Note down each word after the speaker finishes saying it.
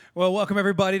Well, welcome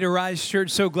everybody to Rise Church.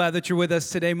 So glad that you're with us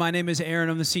today. My name is Aaron.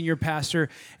 I'm the senior pastor.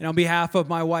 And on behalf of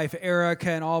my wife, Erica,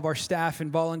 and all of our staff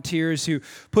and volunteers who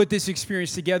put this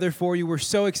experience together for you, we're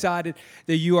so excited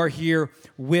that you are here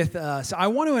with us. I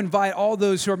want to invite all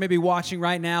those who are maybe watching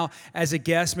right now as a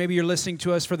guest. Maybe you're listening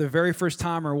to us for the very first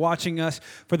time or watching us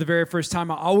for the very first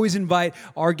time. I always invite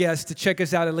our guests to check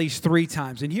us out at least 3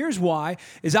 times. And here's why,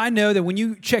 is I know that when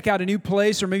you check out a new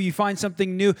place or maybe you find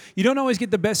something new, you don't always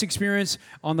get the best experience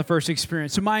on the first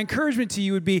experience. So my encouragement to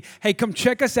you would be, hey, come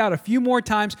check us out a few more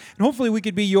times, and hopefully we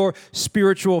could be your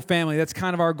spiritual family. That's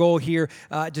kind of our goal here,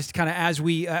 just kind of as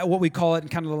we, what we call it and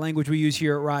kind of the language we use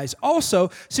here at Rise. Also,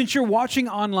 since you're watching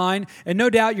online, and no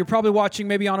doubt you're probably watching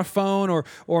maybe on a phone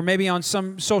or maybe on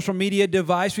some social media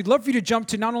device, we'd love for you to jump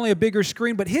to not only a bigger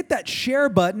screen, but hit that share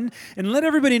button and let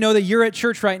everybody know that you're at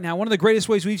church right now. One of the greatest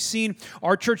ways we've seen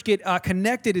our church get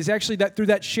connected is actually that through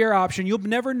that share option. You'll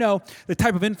never know the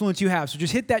type of influence you have. So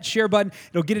just hit that share button.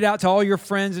 It'll get it out to all your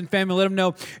friends and family. Let them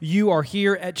know you are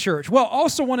here at church. Well,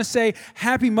 also want to say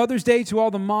happy Mother's Day to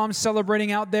all the moms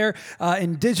celebrating out there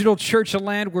in digital church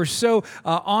land. We're so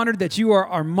honored that you are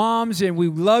our moms, and we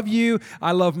love you.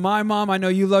 I love my mom. I know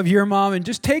you love your mom. And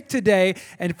just take today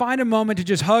and find a moment to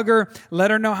just hug her,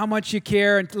 let her know how much you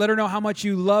care, and let her know how much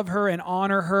you love her and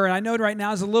honor her. And I know right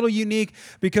now is a little unique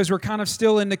because we're kind of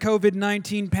still in the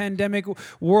COVID-19 pandemic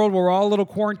world. We're all a little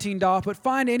quarantined off, but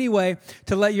find any way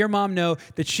to let your mom know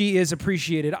that she is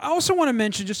appreciated. I also want to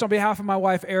mention, just on behalf of my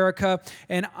wife, Erica,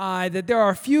 and I, that there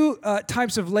are a few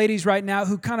types of ladies right now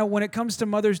who kind of, when it comes to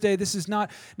Mother's Day, this is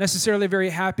not necessarily a very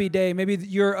happy day. Maybe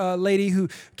you're a lady who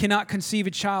cannot conceive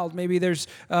a child. Maybe there's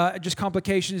just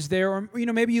complications there, or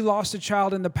maybe you lost a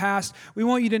child in the past. We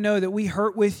want you to know that we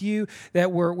hurt with you,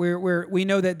 that we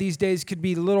know that these days could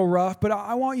be a little rough, but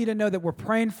I want you to know that we're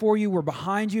praying for you. We're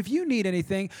behind you. If you need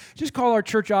anything, just call our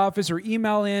church office or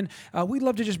email in. We'd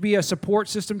love to just be a support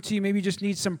system to you. Maybe you just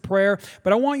need some prayer.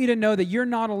 But I want you to know that you're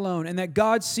not alone and that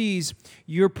God sees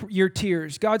your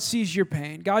tears. God sees your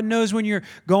pain. God knows when you're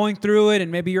going through it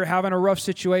and maybe you're having a rough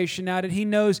situation at it. He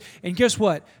knows. And guess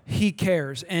what? He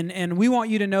cares. And we want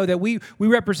you to know that we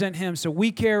represent Him. So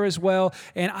we care as well.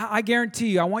 And I guarantee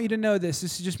you, I want you to know this.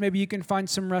 This is just maybe you can find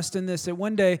some rest in this, that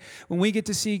one day when we get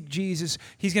to see Jesus,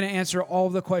 He's going to answer all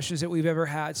of the questions that we've ever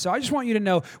had. So I just want you to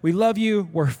know we love you.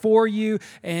 We're for you.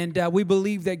 And we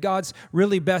believe that God's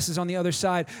really best is on the other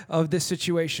side of this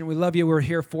situation. We love you. We're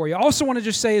here for you. I also want to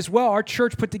just say as well, our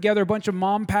church put together a bunch of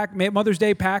Mother's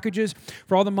Day packages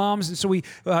for all the moms. And so we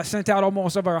sent out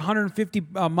almost over 150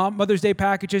 Mother's Day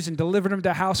packages and delivered them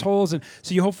to households. And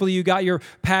so hopefully you got your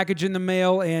package in the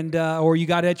mail and or you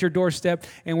got it at your doorstep.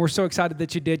 And we're so excited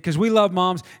that you did because we love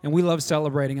moms and we love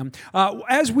celebrating them.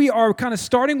 As we are kind of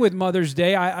starting with Mother's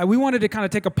Day, we wanted to kind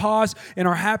of take a pause in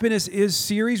our Happiness Is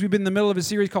series. We've been in the middle of a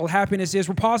series called Happiness Is.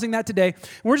 We're pausing that today.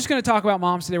 We're just going to talk about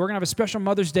moms today. We're going to have a special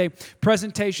Mother's Day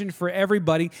presentation for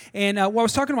everybody. And I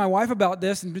was talking to my wife about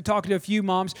this and been talking to a few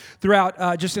moms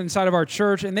throughout just inside of our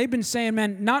church. And they've been saying,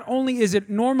 man, not only is it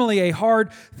normally a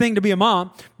hard thing to be a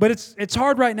mom, but it's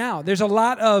hard right now. There's a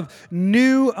lot of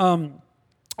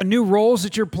new roles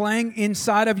that you're playing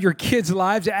inside of your kids'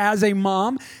 lives as a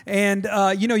mom. And,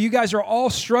 you guys are all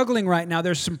struggling right now.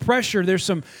 There's some pressure. There's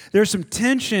some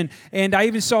tension. And I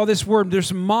even saw this word, there's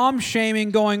some mom shaming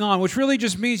going on, which really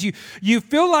just means you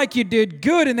feel like you did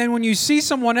good. And then when you see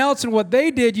someone else and what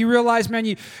they did, you realize, man,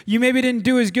 you maybe didn't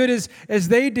do as good as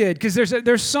they did. Because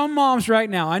there's some moms right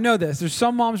now, I know this, there's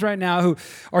some moms right now who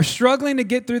are struggling to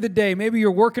get through the day. Maybe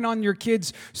you're working on your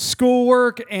kids'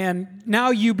 schoolwork, and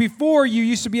now before you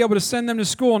used to be able to send them to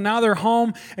school. Now they're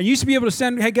home, and you used to be able to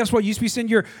send, hey, guess what? You used to be send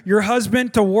your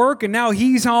husband to work, and now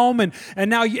he's home, and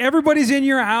now everybody's in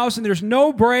your house, and there's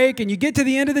no break, and you get to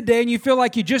the end of the day, and you feel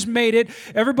like you just made it.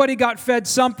 Everybody got fed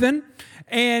something,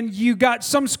 and you got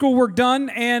some schoolwork done,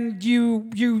 and you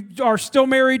are still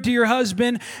married to your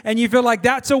husband, and you feel like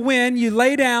that's a win. You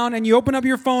lay down, and you open up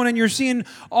your phone, and you're seeing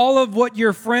all of what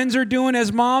your friends are doing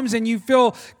as moms, and you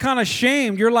feel kind of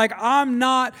shamed. You're like, I'm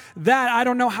not that. I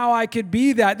don't know how I could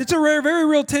be that. It's a very, very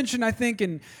real tension, I think,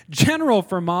 in general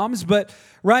for moms, but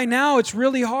right now, it's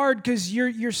really hard because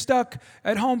you're stuck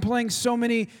at home playing so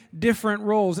many different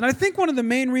roles. And I think one of the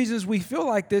main reasons we feel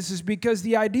like this is because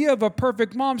the idea of a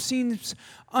perfect mom seems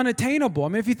unattainable. I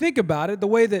mean, if you think about it, the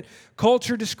way that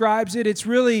culture describes it, it's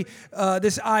really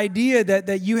this idea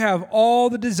that you have all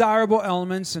the desirable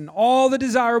elements and all the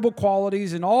desirable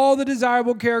qualities and all the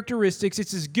desirable characteristics.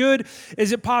 It's as good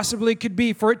as it possibly could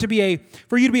be for you to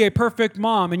be a perfect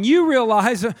mom. And you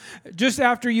realize just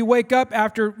after you wake up,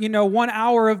 after 1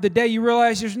 hour of the day, you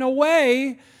realize there's no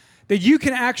way that you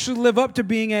can actually live up to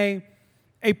being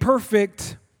a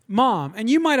perfect mom. And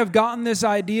you might have gotten this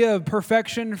idea of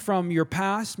perfection from your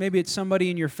past. Maybe it's somebody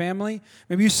in your family.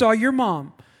 Maybe you saw your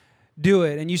mom do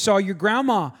it, and you saw your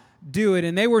grandma do it,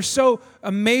 and they were so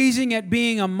amazing at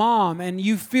being a mom, and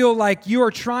you feel like you are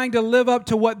trying to live up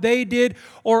to what they did,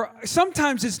 or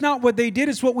sometimes it's not what they did,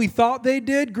 it's what we thought they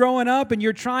did growing up, and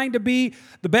you're trying to be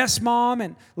the best mom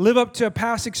and live up to a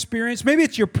past experience. Maybe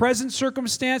it's your present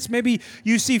circumstance. Maybe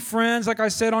you see friends, like I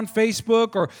said, on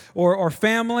Facebook or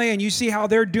family, and you see how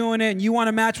they're doing it, and you want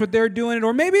to match what they're doing,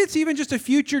 or maybe it's even just a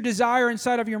future desire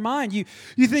inside of your mind. You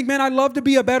think, man, I'd love to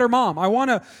be a better mom. I want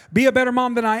to be a better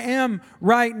mom than I am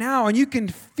right now. And you can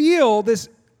feel this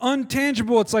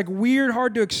untangible, it's like weird,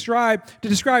 hard to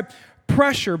describe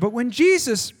pressure. But when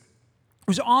Jesus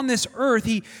was on this earth,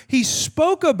 he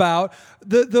spoke about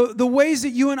the ways that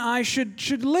you and I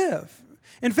should live.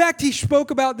 In fact, he spoke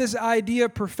about this idea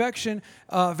of perfection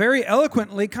very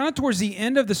eloquently, kind of towards the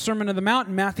end of the Sermon on the Mount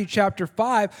in Matthew chapter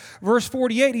 5, verse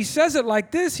 48. He says it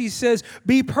like this. He says,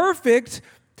 "Be perfect,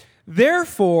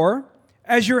 therefore,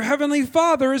 as your heavenly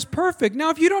Father is perfect." Now,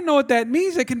 if you don't know what that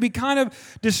means, it can be kind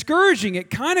of discouraging. It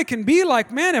kind of can be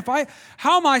like, man,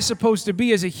 how am I supposed to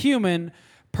be as a human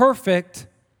perfect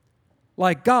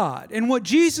like God? And what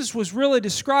Jesus was really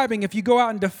describing, if you go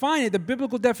out and define it, the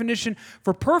biblical definition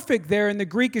for perfect there in the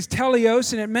Greek is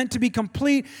teleos, and it meant to be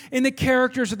complete in the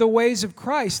characters of the ways of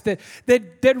Christ.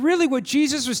 That really what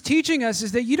Jesus was teaching us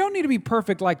is that you don't need to be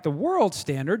perfect like the world's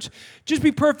standards. Just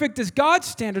be perfect as God's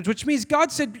standards, which means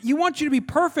God said He wants you to be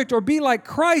perfect or be like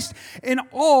Christ in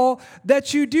all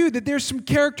that you do, that there's some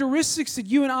characteristics that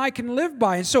you and I can live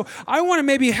by. And so I want to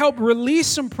maybe help release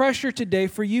some pressure today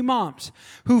for you moms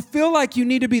who feel like you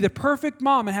need to be the perfect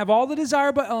mom and have all the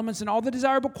desirable elements and all the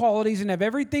desirable qualities and have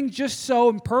everything just so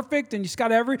and perfect, and it's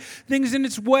got everything's in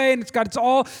its way, and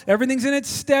everything's in its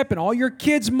step, and all your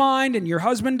kids mind, and your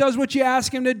husband does what you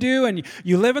ask him to do, and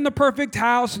you live in the perfect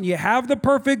house, and you have the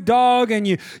perfect dog, and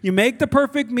you make the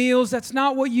perfect meals. That's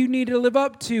not what you need to live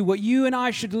up to. What you and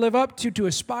I should live up to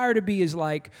aspire to be is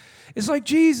like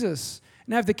Jesus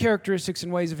and have the characteristics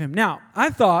and ways of Him. Now, I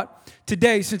thought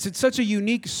today, since it's such a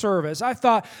unique service, I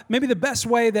thought maybe the best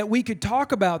way that we could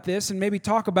talk about this and maybe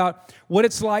talk about what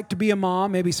it's like to be a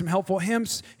mom, maybe some helpful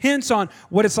hints on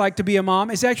what it's like to be a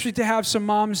mom, is actually to have some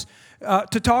moms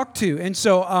to talk to. And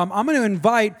so I'm going to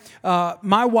invite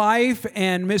my wife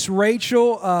and Miss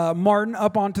Rachel Martin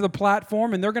up onto the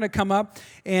platform, and they're going to come up,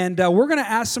 and we're going to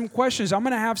ask some questions. I'm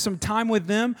going to have some time with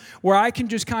them where I can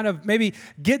just kind of maybe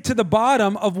get to the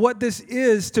bottom of what this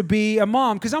is to be a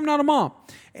mom, because I'm not a mom.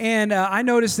 And I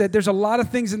noticed that there's a lot of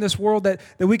things in this world that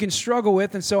we can struggle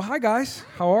with. And so, hi guys,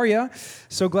 how are you?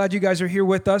 So glad you guys are here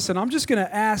with us. And I'm just going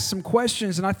to ask some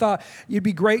questions. And I thought it'd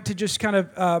be great to just kind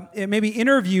of maybe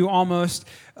interview almost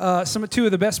two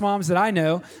of the best moms that I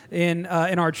know in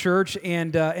our church.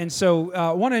 And so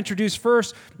I want to introduce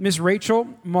first Miss Rachel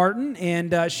Martin,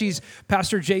 and she's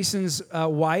Pastor Jason's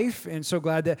wife. And so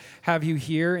glad to have you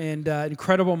here. And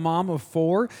incredible mom of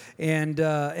 4. And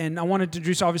I wanted to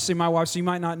introduce obviously my wife. So you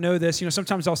might not know this.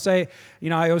 Sometimes I'll say,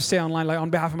 I always say online, like on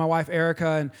behalf of my wife Erica,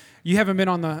 and you haven't been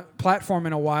on the platform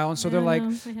in a while, and so they're like,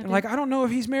 I don't know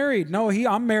if he's married. No,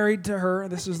 I'm married to her.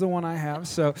 This is the one I have.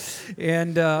 So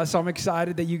I'm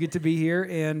excited that you get to be here,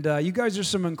 and you guys are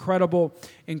some incredible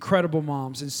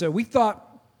moms. And so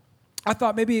I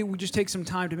thought maybe we just take some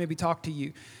time to maybe talk to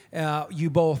you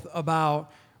both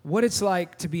about what it's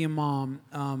like to be a mom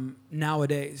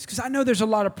nowadays, because I know there's a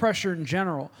lot of pressure in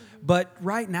general, but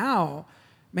right now,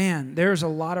 man, there's a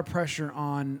lot of pressure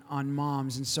on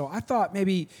moms. And so I thought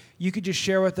maybe you could just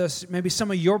share with us maybe some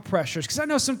of your pressures. Because I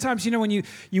know sometimes, when you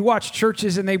watch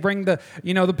churches and they bring the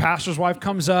pastor's wife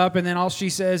comes up, and then all she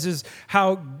says is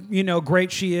how, great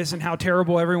she is and how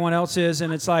terrible everyone else is.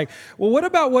 And it's like, well, what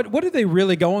about what are they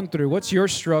really going through? What's your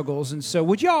struggles? And so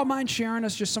would you all mind sharing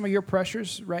us just some of your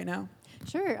pressures right now?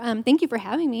 Sure. Thank you for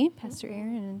having me, Pastor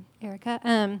Aaron and Erica.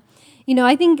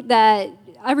 I think that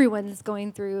everyone's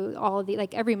going through all of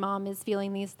every mom is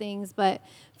feeling these things, but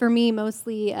for me,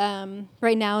 mostly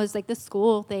right now is the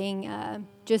school thing,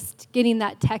 just getting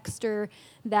that text or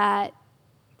that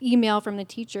email from the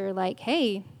teacher,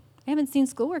 hey, I haven't seen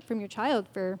schoolwork from your child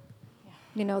for,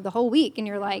 the whole week, and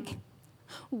you're like,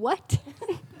 what?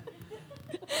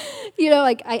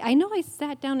 I know I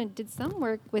sat down and did some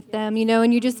work with them,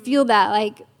 and you just feel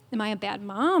that, am I a bad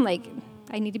mom?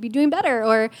 I need to be doing better.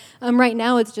 Or right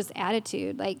now it's just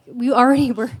attitude. We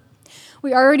already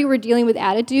were dealing with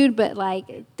attitude, but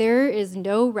there is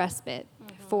no respite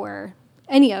for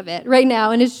any of it right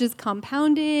now, and it's just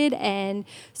compounded. And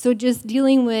so just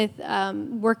dealing with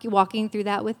walking through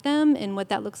that with them and what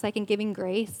that looks like, and giving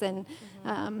grace, and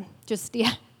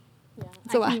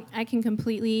It's a lot. I can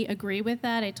completely agree with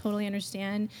that. I totally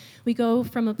understand. We go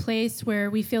from a place where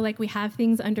we feel like we have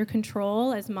things under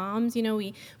control as moms. You know,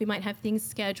 we might have things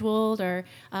scheduled or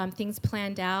things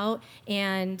planned out,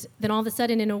 and then all of a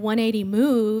sudden in a 180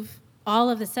 move,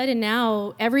 all of a sudden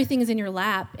now everything is in your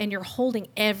lap and you're holding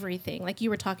everything like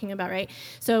you were talking about, right?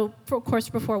 So of course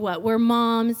before what? We're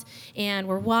moms and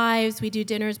we're wives, we do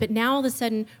dinners, but now all of a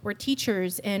sudden we're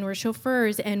teachers and we're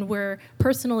chauffeurs and we're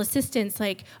personal assistants,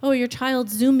 like, oh, your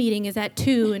child's Zoom meeting is at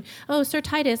 2, and oh, Sir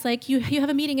Titus, like you have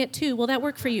a meeting at 2, will that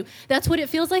work for you? That's what it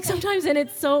feels like sometimes, and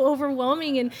it's so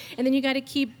overwhelming, and then you got to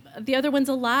keep the other ones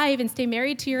alive and stay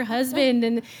married to your husband,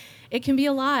 and it can be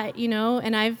a lot, you know,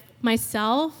 and I've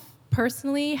myself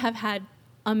personally have had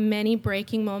many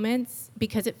breaking moments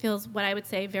because it feels, what I would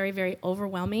say, very, very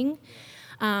overwhelming,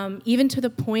 even to the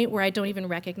point where I don't even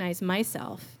recognize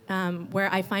myself, where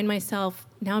I find myself,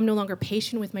 now I'm no longer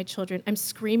patient with my children. I'm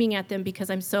screaming at them because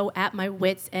I'm so at my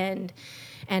wit's end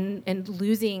and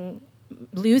losing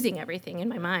everything in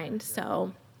my mind.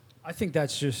 So I think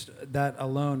that's just, that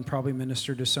alone probably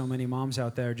ministered to so many moms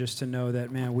out there, just to know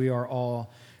that, man, we are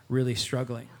all really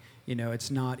struggling. You know, it's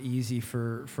not easy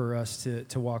for us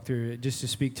to walk through it. Just to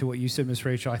speak to what you said, Miss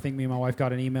Rachel, I think me and my wife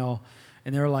got an email,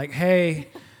 and they were like, hey,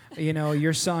 you know,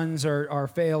 your sons are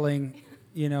failing,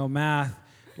 you know, math.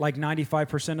 Like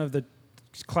 95% of the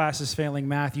class is failing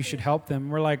math. You should help them.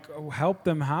 We're like, oh, help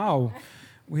them how?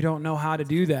 We don't know how to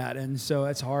do that. And so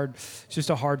it's hard. It's just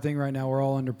a hard thing right now. We're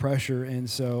all under pressure. And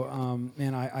so,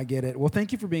 man, I get it. Well,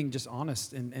 thank you for being just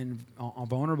honest and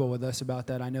vulnerable with us about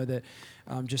that. I know that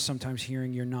just sometimes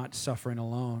hearing you're not suffering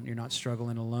alone, you're not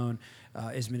struggling alone,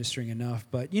 is ministering enough.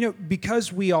 But, you know,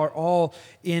 because we are all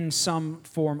in some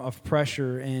form of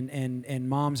pressure, and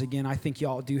moms, again, I think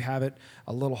y'all do have it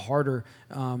a little harder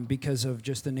because of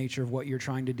just the nature of what you're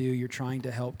trying to do. You're trying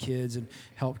to help kids and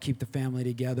help keep the family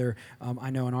together.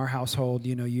 I know in our household,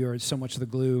 you know, you are so much of the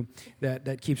glue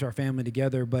that keeps our family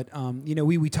together. But, you know,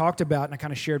 we talked about, and I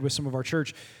kind of shared with some of our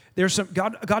church, there's some,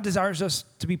 God desires us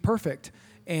to be perfect.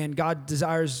 And God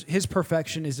desires, his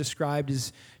perfection is described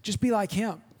as just be like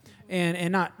him.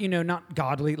 And not, you know, not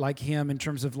godly like him in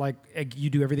terms of like you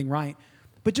do everything right,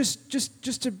 but just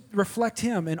to reflect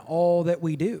him in all that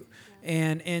we do.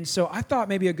 And so I thought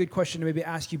maybe a good question to maybe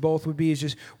ask you both would be is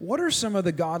just, what are some of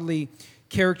the godly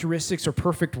characteristics or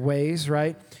perfect ways,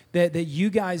 right, that you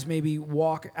guys maybe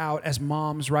walk out as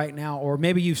moms right now, or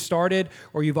maybe you've started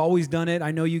or you've always done it.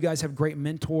 I know you guys have great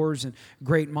mentors and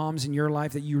great moms in your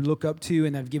life that you look up to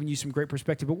and that have given you some great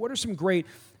perspective. But what are some great,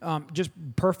 just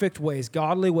perfect ways,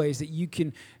 godly ways that you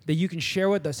can share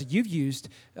with us that you've used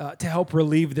to help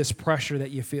relieve this pressure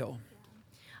that you feel?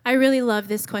 I really love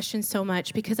this question so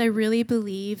much because I really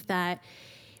believe that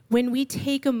when we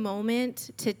take a moment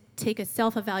to take a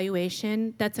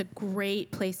self-evaluation, that's a great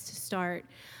place to start.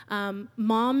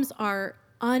 Moms are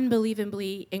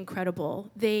unbelievably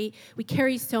incredible. We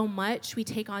carry so much, we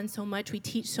take on so much, we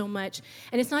teach so much,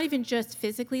 and it's not even just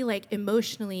physically, like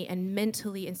emotionally and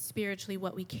mentally and spiritually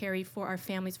what we carry for our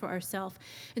families, for ourselves.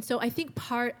 And so I think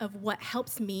part of what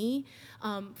helps me,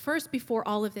 first before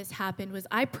all of this happened, was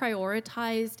I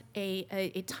prioritized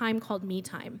a time called me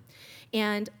time.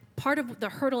 And part of the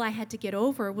hurdle I had to get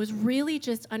over was really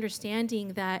just understanding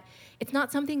that it's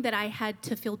not something that I had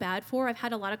to feel bad for. I've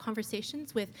had a lot of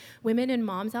conversations with women and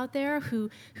moms out there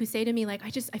who say to me, like, I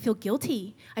feel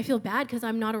guilty. I feel bad because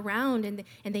I'm not around and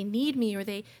they need me, or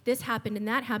this happened and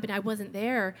that happened, I wasn't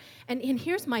there. And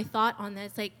here's my thought on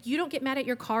this. Like, you don't get mad at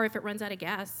your car if it runs out of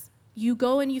gas. You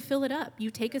go and you fill it up. You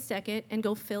take a second and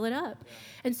go fill it up.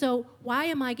 And so why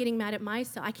am I getting mad at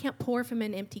myself? I can't pour from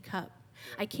an empty cup.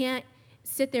 I can't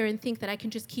sit there and think that I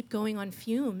can just keep going on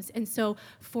fumes. And so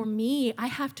for me, I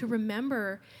have to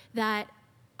remember that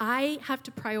I have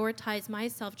to prioritize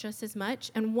myself just as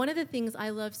much. And one of the things I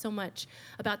love so much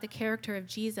about the character of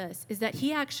Jesus is that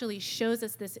he actually shows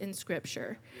us this in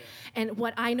Scripture. Yeah. And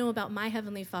what I know about my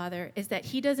Heavenly Father is that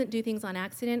he doesn't do things on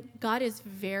accident. God is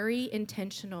very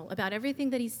intentional about everything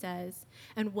that he says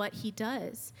and what he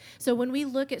does. So when we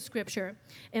look at Scripture,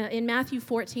 in Matthew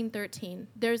 14:13,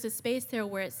 there's a space there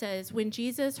where it says, when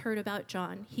Jesus heard about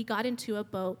John, he got into a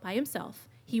boat by himself.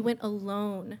 He went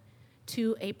alone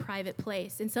to a private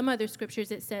place. In some other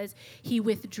scriptures, it says he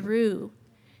withdrew.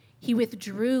 He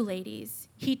withdrew, ladies.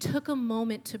 He took a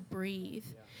moment to breathe.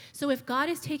 Yeah. So if God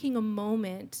is taking a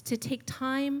moment to take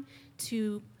time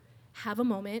to have a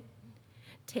moment,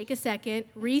 take a second,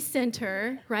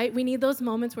 recenter, right? We need those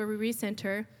moments where we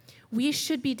recenter. We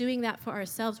should be doing that for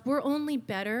ourselves. We're only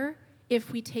better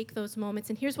if we take those moments.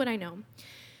 And here's what I know.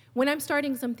 When I'm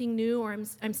starting something new or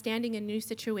I'm standing in a new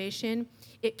situation,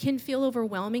 it can feel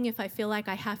overwhelming if I feel like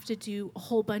I have to do a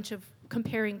whole bunch of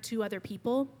comparing to other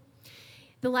people.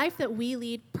 The life that we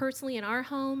lead personally in our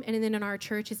home and then in our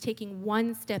church is taking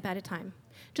one step at a time.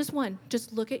 Just one.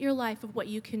 Just look at your life of what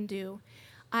you can do.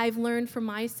 I've learned for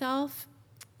myself,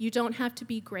 you don't have to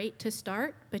be great to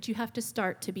start, but you have to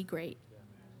start to be great.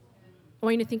 I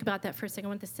want you to think about that for a second. I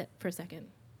want this to sit for a second.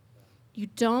 You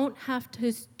don't have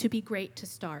to be great to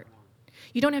start.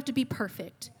 You don't have to be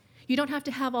perfect. You don't have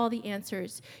to have all the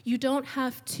answers. You don't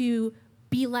have to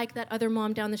be like that other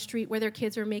mom down the street where their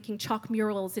kids are making chalk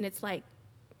murals and it's like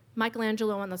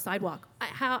Michelangelo on the sidewalk.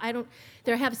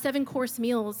 They have 7-course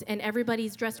meals and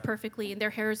everybody's dressed perfectly and their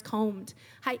hair is combed.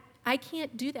 I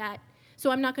can't do that.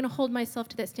 So I'm not going to hold myself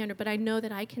to that standard, but I know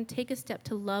that I can take a step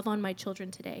to love on my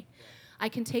children today. I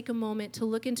can take a moment to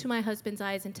look into my husband's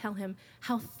eyes and tell him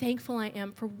how thankful I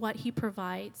am for what he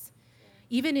provides,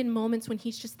 even in moments when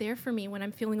he's just there for me when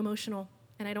I'm feeling emotional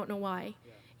and I don't know why,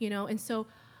 And so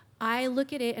I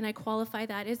look at it and I qualify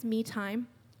that as me time.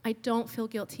 I don't feel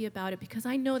guilty about it because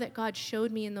I know that God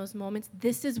showed me in those moments,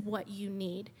 this is what you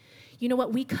need. You know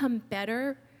what? We come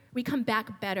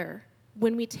back better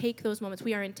when we take those moments.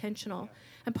 We are intentional.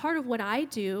 And part of what I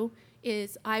do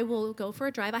is I will go for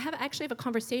a drive. I actually have a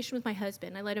conversation with my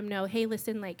husband. I let him know, hey,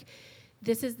 listen,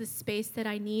 this is the space that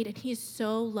I need. And he's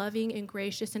so loving and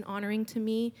gracious and honoring to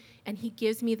me. And he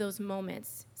gives me those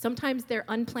moments. Sometimes they're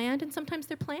unplanned and sometimes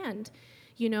they're planned,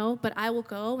 but I will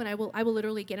go and I will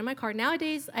literally get in my car.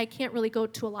 Nowadays, I can't really go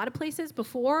to a lot of places.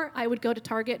 Before, I would go to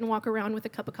Target and walk around with a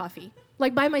cup of coffee,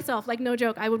 by myself, no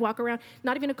joke. I would walk around,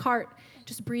 not even a cart,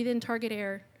 just breathe in Target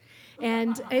air.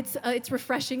 And it's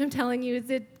refreshing, I'm telling you.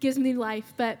 It gives me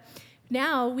life. But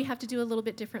now we have to do a little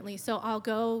bit differently. So I'll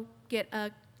go get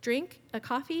a drink, a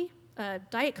coffee, a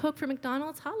Diet Coke from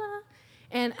McDonald's, holla,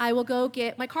 and I will go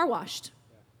get my car washed.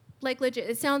 Legit.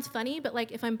 It sounds funny, but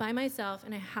if I'm by myself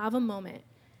and I have a moment,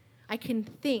 I can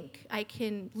think, I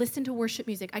can listen to worship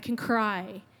music, I can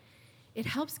cry. It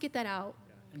helps get that out.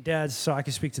 Dads, so I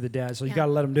can speak to the dads. So you got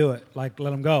to let them do it. Let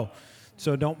them go.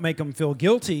 So don't make them feel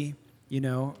guilty. We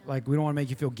don't want to make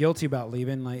you feel guilty about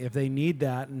leaving. If they need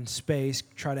that in space,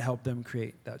 try to help them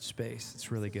create that space.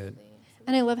 It's really good.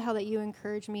 And I love how that you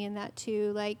encourage me in that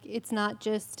too. It's not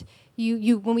just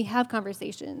you when we have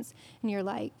conversations and you're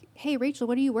like, hey, Rachel,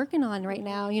 what are you working on right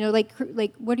now?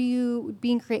 What are you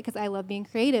being creative? Because I love being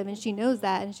creative, and she knows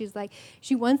that. And she's like,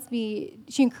 she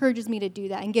encourages me to do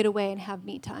that and get away and have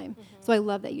me time. Mm-hmm. So I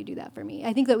love that you do that for me.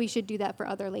 I think that we should do that for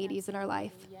other ladies in our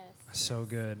life. Yes. So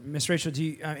good. Miss Rachel, do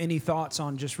you any thoughts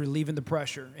on just relieving the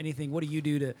pressure? Anything? What do you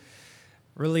do to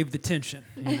relieve the tension,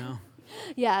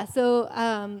 Yeah, so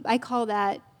I call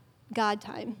that God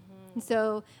time. Mm-hmm. And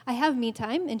so I have me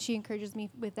time, and she encourages me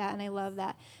with that, and I love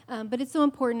that. But it's so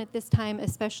important at this time,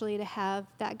 especially to have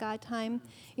that God time.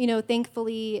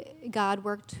 Thankfully, God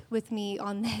worked with me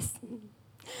on this.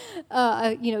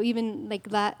 Even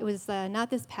that, it was not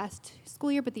this past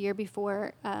school year, but the year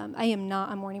before. I am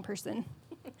not a morning person.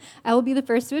 I will be the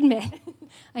first to admit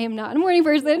I am not a morning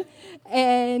person.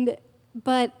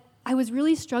 But I was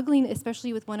really struggling,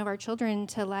 especially with one of our children,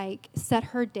 to set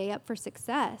her day up for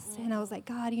success. Mm-hmm. And I was like,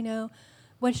 God,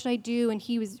 what should I do? And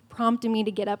he was prompting me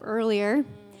to get up earlier,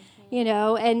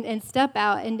 and step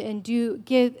out and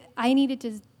I needed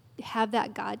to have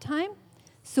that God time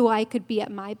so I could be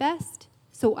at my best,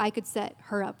 so I could set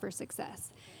her up for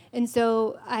success. And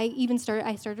so I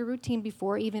started a routine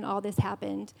before even all this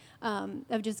happened,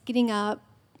 of just getting up,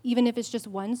 even if it's just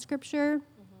one scripture.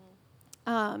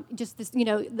 Just this,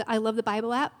 I love the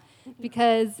Bible app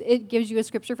because it gives you a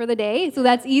scripture for the day, so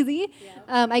that's easy.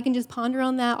 Yeah. I can just ponder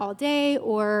on that all day,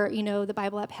 or the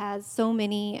Bible app has so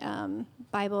many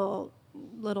Bible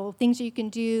little things that you can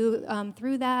do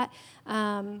through that,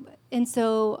 and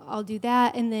so I'll do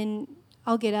that, and then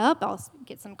I'll get up, I'll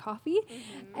get some coffee,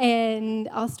 and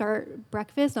I'll start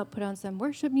breakfast. I'll put on some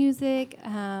worship music,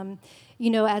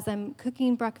 as I'm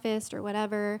cooking breakfast or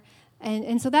whatever.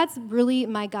 And so that's really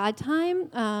my God time.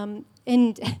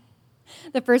 And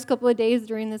the first couple of days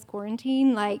during this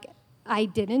quarantine, I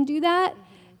didn't do that.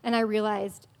 And I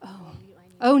realized,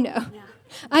 oh no, yeah.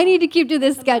 I need to keep to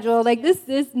this schedule. This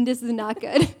is not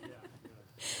good.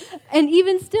 And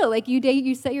even still,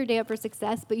 you set your day up for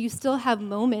success, but you still have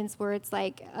moments where it's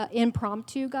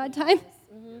impromptu God time.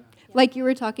 Like you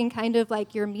were talking, kind of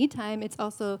like your me time, it's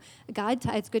also God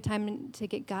time. It's a good time to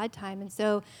get God time. And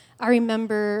so I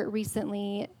remember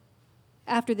recently,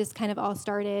 after this kind of all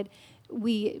started,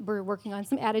 we were working on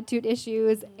some attitude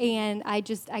issues, and I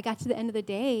got to the end of the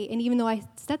day, and even though I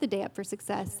set the day up for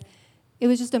success, it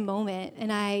was just a moment,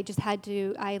 and I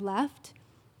left,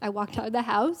 I walked out of the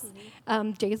house.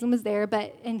 Jason was there,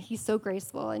 and he's so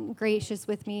graceful and gracious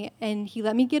with me, and he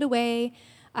let me get away.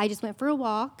 I just went for a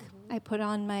walk. I put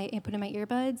in my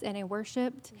earbuds, and I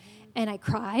worshiped, and I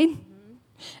cried,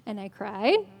 and I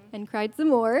cried, and cried some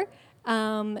more.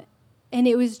 And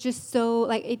it was just so,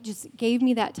 it just gave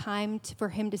me that time for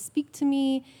him to speak to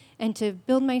me and to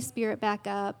build my spirit back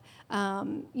up. I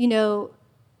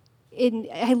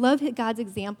love God's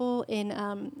example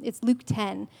in, it's Luke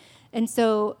 10. And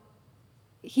so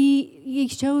he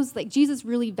shows, Jesus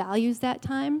really values that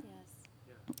time.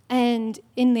 Yes. And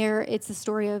in there, it's the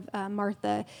story of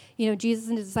Martha. Jesus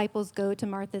and his disciples go to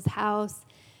Martha's house,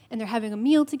 and they're having a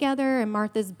meal together, and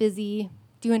Martha's busy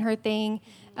doing her thing,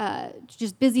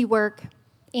 just busy work,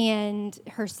 and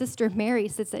her sister Mary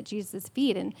sits at Jesus'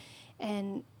 feet,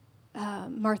 and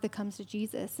Martha comes to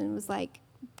Jesus and was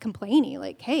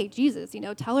complaining, hey, Jesus,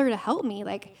 tell her to help me,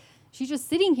 she's just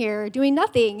sitting here doing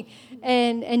nothing,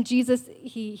 and Jesus,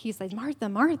 he says, Martha,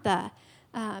 Martha,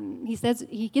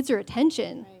 he gets her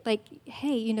attention,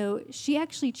 hey, she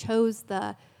actually chose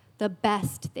the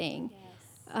best thing.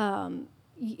 Yes.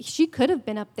 She could have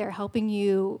been up there helping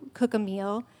you cook a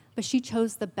meal, but she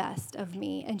chose the best of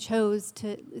me and chose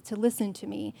to listen to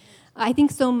me. I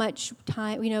think so much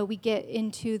time, we get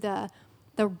into the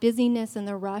busyness and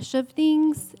the rush of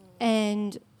things,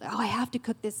 and, I have to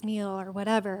cook this meal or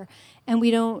whatever, and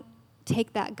we don't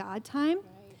take that God time.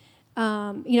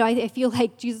 Right. I feel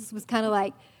like Jesus was kind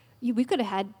of we could have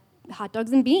had hot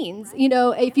dogs and beans,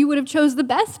 right. If you would have chose the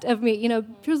best of me,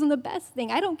 chosen the best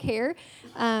thing. I don't care.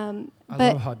 I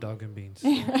love hot dog and beans.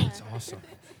 It's awesome.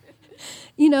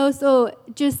 So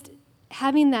just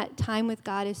having that time with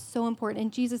God is so important,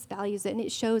 and Jesus values it, and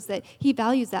it shows that he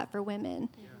values that for women,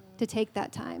 to take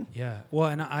that time. Yeah. Well,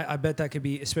 and I bet that could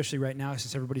be, especially right now,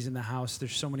 since everybody's in the house,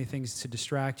 there's so many things to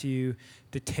distract you,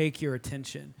 to take your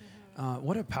attention.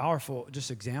 What a powerful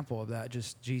just example of that,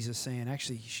 just Jesus saying,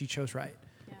 actually, she chose right.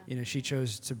 Yeah. She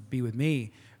chose to be with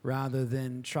me rather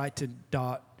than try to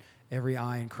dot every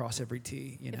I and cross every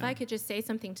T. If I could just say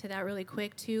something to that really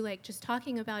quick too, just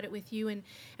talking about it with you and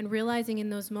realizing in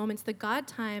those moments, the God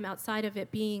time outside of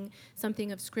it being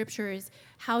something of Scripture is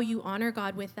how you honor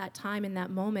God with that time in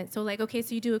that moment. So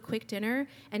so you do a quick dinner,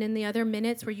 and in the other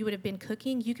minutes where you would have been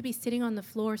cooking, you could be sitting on the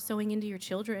floor sewing into your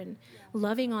children,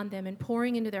 loving on them and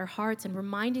pouring into their hearts and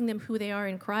reminding them who they are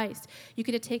in Christ. You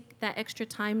could take that extra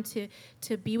time to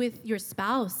be with your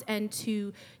spouse and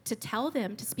to tell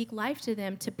them, to speak life to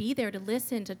them, to be there, to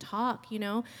listen, to talk,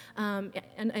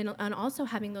 and also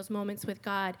having those moments with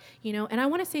God, And I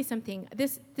want to say something.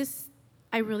 This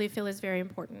I really feel is very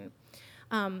important.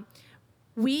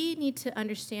 We need to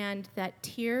understand that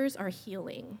tears are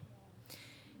healing.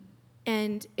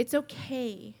 And it's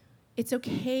okay. It's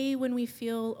okay when we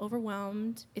feel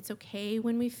overwhelmed. It's okay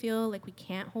when we feel like we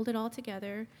can't hold it all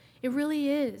together. It really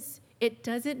is. It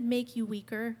doesn't make you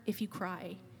weaker if you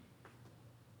cry.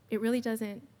 It really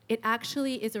doesn't. It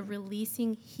actually is a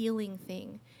releasing, healing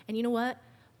thing. And you know what?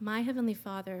 My Heavenly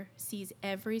Father sees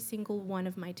every single one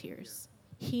of my tears.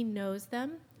 He knows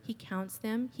them. He counts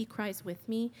them. He cries with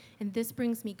me. And this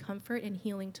brings me comfort and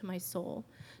healing to my soul.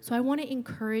 So I want to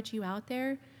encourage you out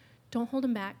there, don't hold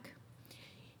them back.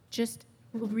 Just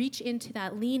reach into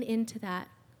that, lean into that.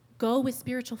 Go with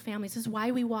spiritual families. This is why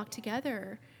we walk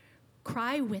together.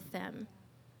 Cry with them.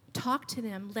 Talk to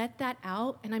them. Let that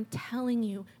out. And I'm telling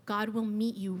you, God will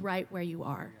meet you right where you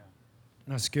are.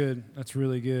 That's good. That's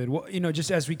really good. Well,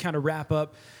 just as we kind of wrap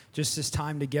up just this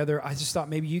time together, I just thought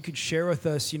maybe you could share with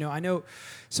us, I know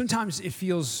sometimes it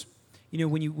feels,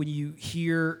 when you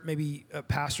hear maybe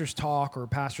pastors talk or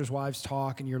pastors' wives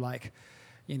talk, and you're like,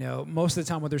 most of the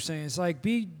time what they're saying is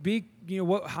be,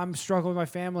 what I'm struggling with my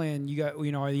family, and you got,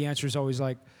 the answer is always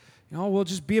well,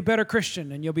 just be a better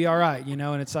Christian and you'll be all right,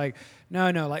 and it's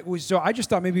no. So I just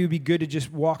thought maybe it would be good to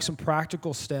just walk some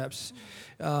practical steps,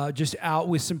 just out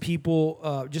with some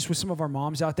people, just with some of our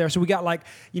moms out there. So we got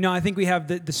I think we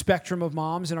have the spectrum of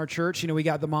moms in our church. We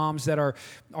got the moms that are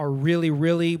really,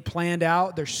 really planned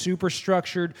out. They're super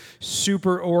structured,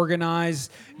 super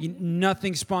organized,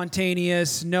 nothing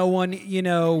spontaneous. No one,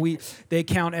 they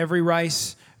count every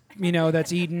rice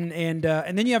that's eaten, and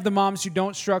then you have the moms who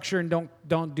don't structure and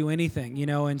don't do anything,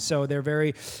 and so they're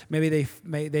very, maybe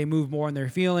they move more in their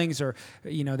feelings, or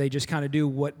they just kind of do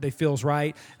what they feels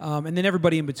right, and then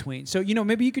everybody in between. So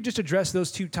maybe you could just address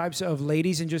those two types of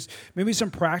ladies, and just maybe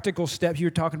some practical steps. You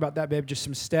were talking about that, babe, just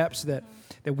some steps that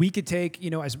we could take,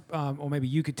 as or maybe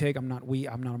you could take. I'm not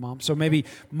a mom, so maybe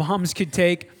moms could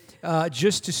take.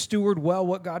 Just to steward well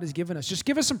what God has given us. Just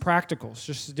give us some practicals,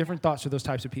 just different thoughts for those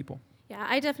types of people. Yeah,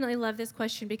 I definitely love this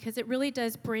question because it really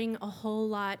does bring a whole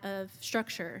lot of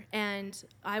structure. And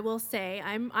I will say,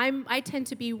 I tend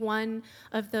to be one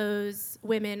of those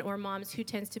women or moms who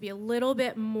tends to be a little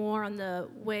bit more on the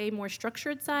way more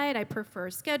structured side. I prefer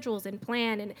schedules and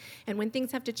plan, and when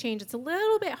things have to change, it's a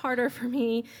little bit harder for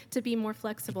me to be more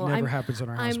flexible. Never happens in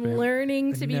our house, I'm babe. learning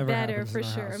It to be never better happens for in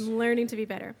our sure. house. I'm learning to be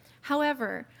better.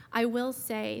 However, I will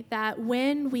say that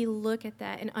when we look at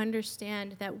that and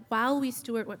understand that while we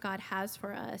steward what God has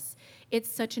for us, it's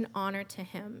such an honor to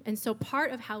Him. And so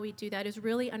part of how we do that is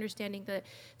really understanding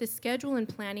the schedule and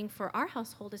planning for our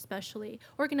household, especially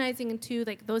organizing into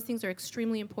like those things are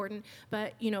extremely important.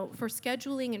 But for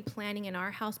scheduling and planning in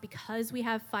our house, because we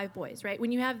have 5 boys, right?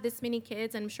 When you have this many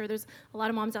kids, and I'm sure there's a lot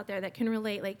of moms out there that can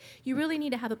relate. Like you really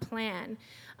need to have a plan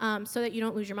so that you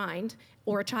don't lose your mind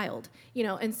or a child,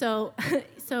 And so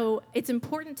so it's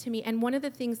important to me. And one of the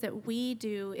things that we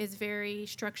do is very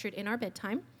structured in our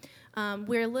bedtime.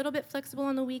 We're a little bit flexible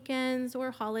on the weekends or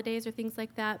holidays or things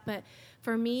like that, but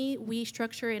for me, we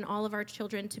structure in all of our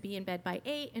children to be in bed by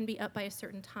 8 and be up by a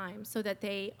certain time so that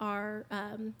they are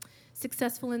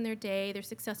successful in their day, they're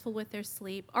successful with their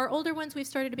sleep. Our older ones we've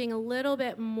started being a little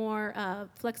bit more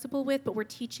flexible with, but we're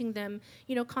teaching them,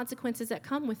 consequences that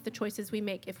come with the choices we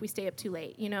make if we stay up too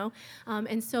late,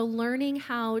 And so learning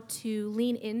how to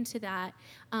lean into that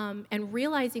and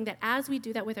realizing that as we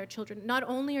do that with our children, not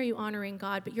only are you honoring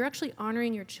God, but you're actually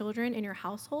honoring your children and your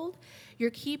household. You're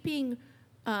keeping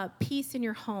peace in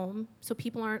your home so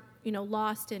people aren't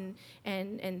lost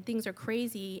and things are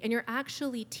crazy, and you're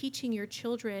actually teaching your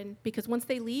children, because once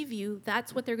they leave you,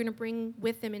 that's what they're going to bring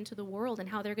with them into the world and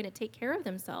how they're going to take care of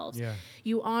themselves. Yeah.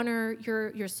 You honor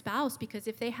your spouse, because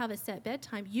if they have a set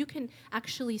bedtime, you can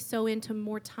actually sow into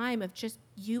more time of just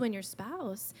you and your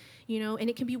spouse, and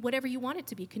it can be whatever you want it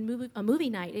to be. It can be a movie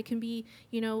night, it can be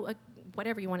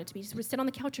whatever you want it to be. Just sit on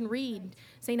the couch and read,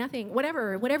 say nothing,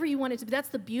 whatever you want it to be. That's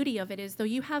the beauty of it, is though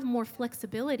you have more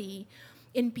flexibility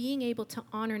in being able to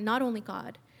honor not only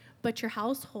God, but your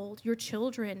household, your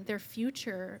children, their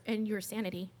future, and your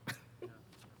sanity.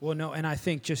 Well, no, and I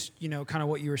think just, kind of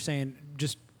what you were saying,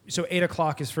 just so 8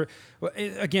 o'clock is for,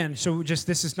 again, so just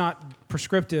this is not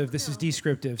prescriptive, this is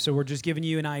descriptive. So we're just giving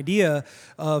you an idea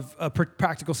of a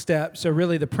practical step. So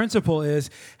really the principle is,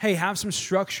 hey, have some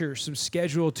structure, some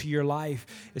schedule to your life,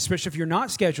 especially if you're not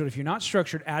scheduled, if you're not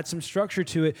structured, add some structure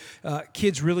to it.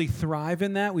 Kids really thrive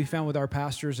in that. We found with our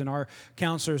pastors and our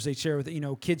counselors, they share with,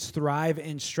 kids thrive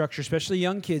in structure, especially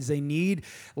young kids. They need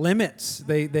limits.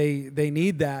 They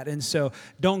need that. And so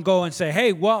don't go and say,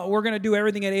 hey, well, we're going to do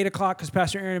everything at 8 o'clock because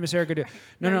Pastor Aaron and Miss Erica do.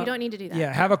 No, you don't need to do that.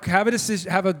 Yeah, have a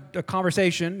decision, have a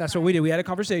conversation. That's what we did. We had a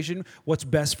conversation. What's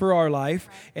best for our life,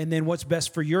 and then what's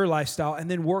best for your lifestyle,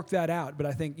 and then work that out. But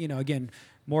I think again,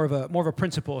 more of a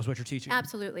principle is what you're teaching.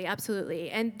 Absolutely, absolutely,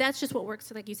 and that's just what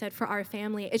works. Like you said, for our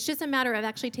family, it's just a matter of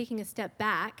actually taking a step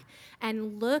back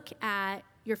and look at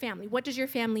your family. What does your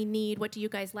family need? What do you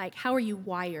guys like? How are you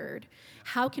wired?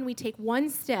 How can we take one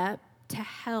step to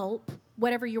help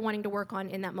whatever you're wanting to work on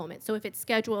in that moment? So if it's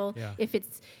schedule, if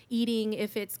it's eating,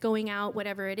 if it's going out,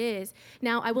 whatever it is.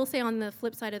 Now, I will say on the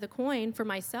flip side of the coin, for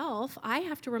myself, I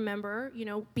have to remember,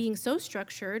 being so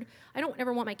structured, I don't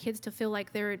ever want my kids to feel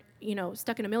like they're,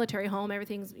 stuck in a military home,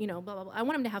 everything's, blah, blah, blah. I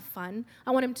want them to have fun.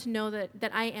 I want them to know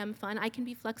that I am fun. I can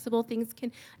be flexible. Things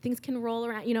can roll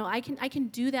around. I can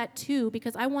do that too,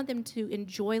 because I want them to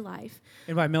enjoy life.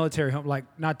 And by military home, like,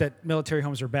 not that military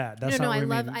homes are bad. That's not what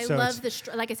I mean. I So love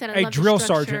like I said, I love drill the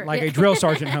structure. sergeant, like a drill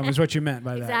sergeant home is what you meant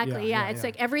by that. Exactly, yeah. It's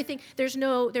like everything, there's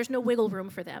no wiggle room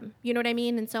for them. You know what I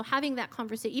mean? And so having that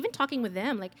conversation, even talking with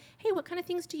them, like, hey, what kind of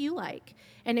things do you like?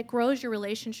 And it grows your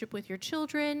relationship with your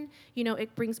children.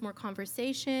 It brings more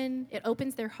conversation. It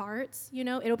opens their hearts.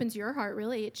 It opens your heart,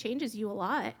 really. It changes you a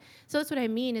lot. So that's what I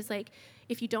mean is, like,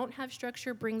 if you don't have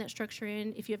structure, bring that structure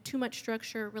in. If you have too much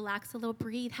structure, relax a little,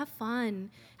 breathe, have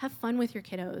fun. Have fun with your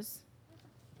kiddos.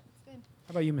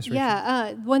 How about you, Ms. Rachel?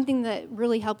 Yeah, one thing that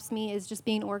really helps me is just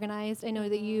being organized. I know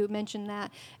that you mentioned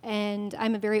that, and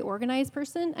I'm a very organized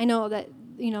person. I know that,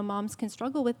 moms can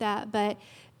struggle with that, but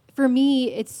for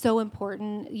me, it's so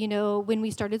important. When we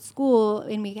started school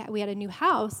and we had a new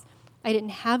house, I didn't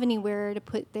have anywhere to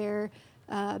put their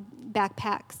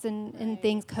backpacks and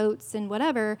things, coats and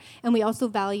whatever. And we also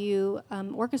value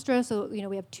orchestra, so,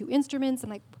 we have 2 instruments. I'm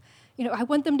like, I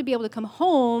want them to be able to come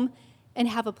home and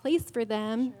have a place for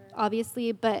them,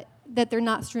 obviously, but that they're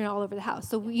not strewn all over the house.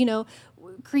 So,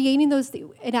 creating those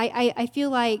things, and I feel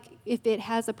like if it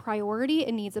has a priority,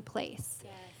 it needs a place.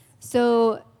 Yes.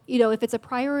 So, if it's a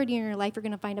priority in your life, you're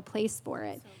going to find a place for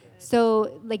it.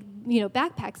 So like,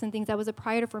 backpacks and things, that was a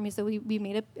priority for me. So we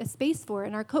made a space for it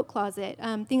in our coat closet,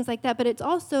 things like that. But it's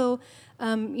also,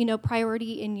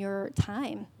 priority in your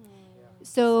time.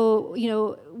 So,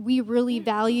 we really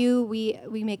value,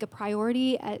 we make a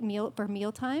priority for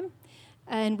mealtime.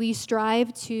 And we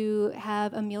strive to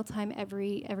have a mealtime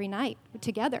every night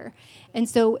together. And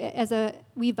so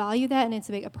we value that, and it's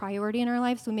a priority in our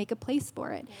life, so we make a place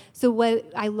for it. So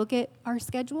what I look at our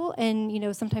schedule,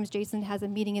 and sometimes Jason has a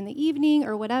meeting in the evening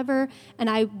or whatever, and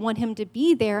I want him to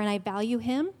be there, and I value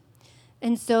him.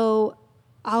 And so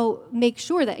I'll make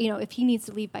sure that, if he needs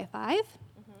to leave by 5,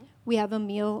 we have a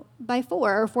meal by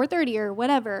 4 or 4:30 or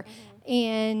whatever.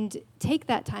 And take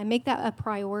that time, make that a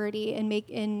priority, and make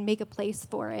a place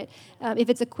for it. If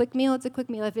it's a quick meal, it's a quick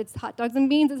meal. If it's hot dogs and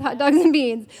beans, it's hot dogs and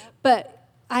beans. But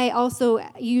I also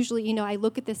usually, I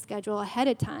look at the schedule ahead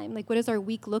of time. Like, what does our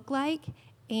week look like?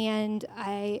 And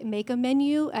I make a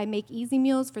menu. I make easy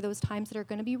meals for those times that are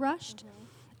going to be rushed.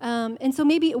 And so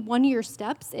maybe one of your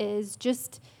steps is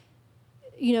just,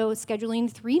 scheduling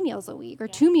 3 meals a week or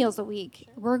 2 meals a week.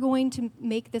 We're going to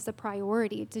make this a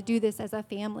priority to do this as a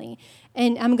family.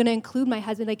 And I'm going to include my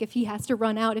husband, like if he has to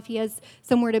run out, if he has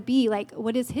somewhere to be, like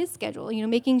what is his schedule?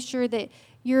 Making sure that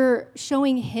you're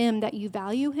showing him that you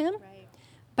value him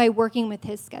by working with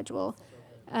his schedule.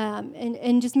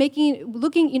 And just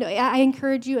looking, I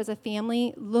encourage you as a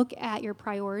family, look at your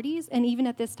priorities. And even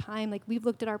at this time, like we've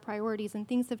looked at our priorities and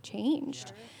things have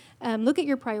changed. Look at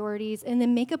your priorities and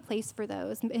then make a place for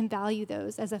those and value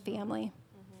those as a family.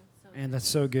 Man, that's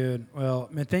so good. Well,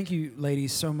 man, thank you,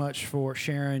 ladies, so much for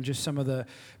sharing just some of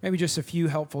maybe just a few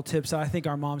helpful tips that I think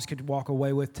our moms could walk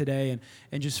away with today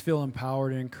and just feel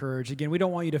empowered and encouraged. Again, we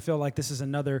don't want you to feel like this is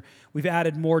we've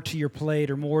added more to your plate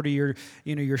or more to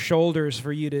your shoulders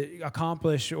for you to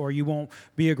accomplish, or you won't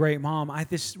be a great mom. I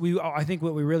think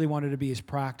what we really wanted to be is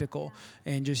practical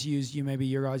and just use maybe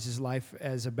your guys' life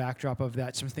as a backdrop of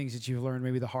that, some things that you've learned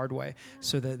maybe the hard way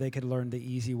so that they could learn the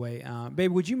easy way.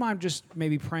 Babe, would you mind just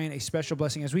maybe praying a special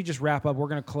blessing as we just wrap up? We're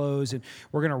going to close and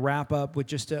we're going to wrap up with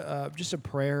just a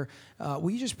prayer.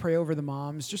 Will you just pray over the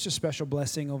moms, just a special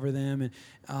blessing over them? And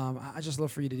I just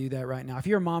love for you to do that right now. If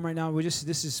you're a mom right now, this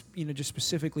is just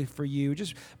specifically for you.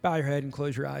 Just bow your head and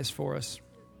close your eyes for us.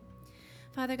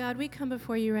 Father God, we come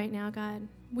before you right now, God.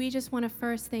 We just want to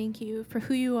first thank you for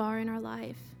who you are in our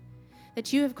life,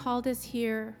 that you have called us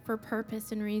here for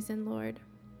purpose and reason, Lord.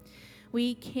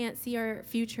 We can't see our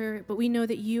future, but we know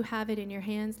that you have it in your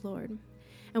hands, Lord.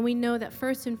 And we know that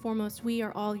first and foremost, we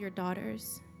are all your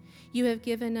daughters. You have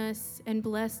given us and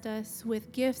blessed us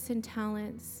with gifts and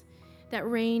talents that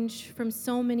range from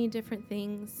so many different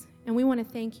things. And we want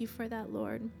to thank you for that,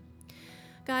 Lord.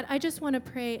 God, I just want to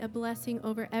pray a blessing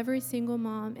over every single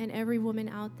mom and every woman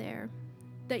out there,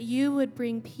 that you would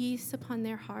bring peace upon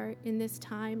their heart in this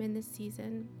time, in this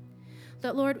season.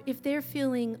 That, Lord, if they're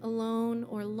feeling alone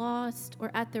or lost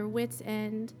or at their wits'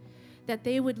 end, that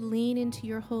they would lean into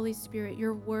your Holy Spirit,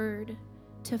 your word,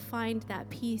 to find that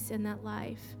peace and that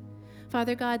life.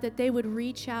 Father God, that they would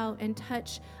reach out and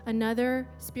touch another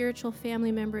spiritual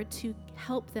family member to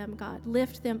help them, God,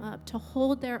 lift them up, to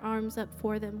hold their arms up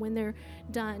for them when they're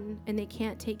done and they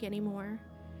can't take anymore.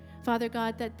 Father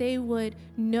God, that they would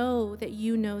know that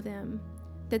you know them,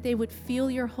 that they would feel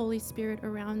your Holy Spirit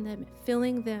around them,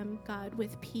 filling them, God,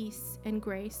 with peace and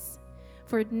grace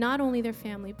for not only their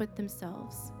family, but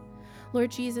themselves. Lord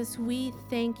Jesus, we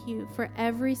thank you for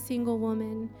every single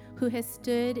woman who has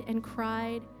stood and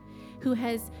cried, who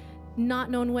has not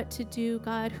known what to do,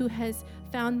 God, who has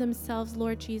found themselves,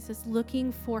 Lord Jesus,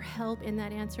 looking for help in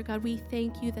that answer. God, we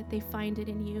thank you that they find it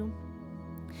in you,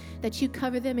 that you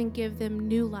cover them and give them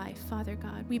new life, Father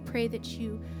God. We pray that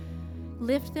you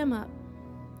lift them up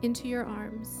into your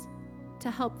arms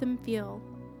to help them feel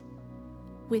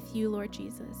with you, Lord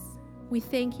Jesus. We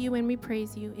thank you and we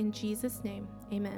praise you in Jesus' name. Amen.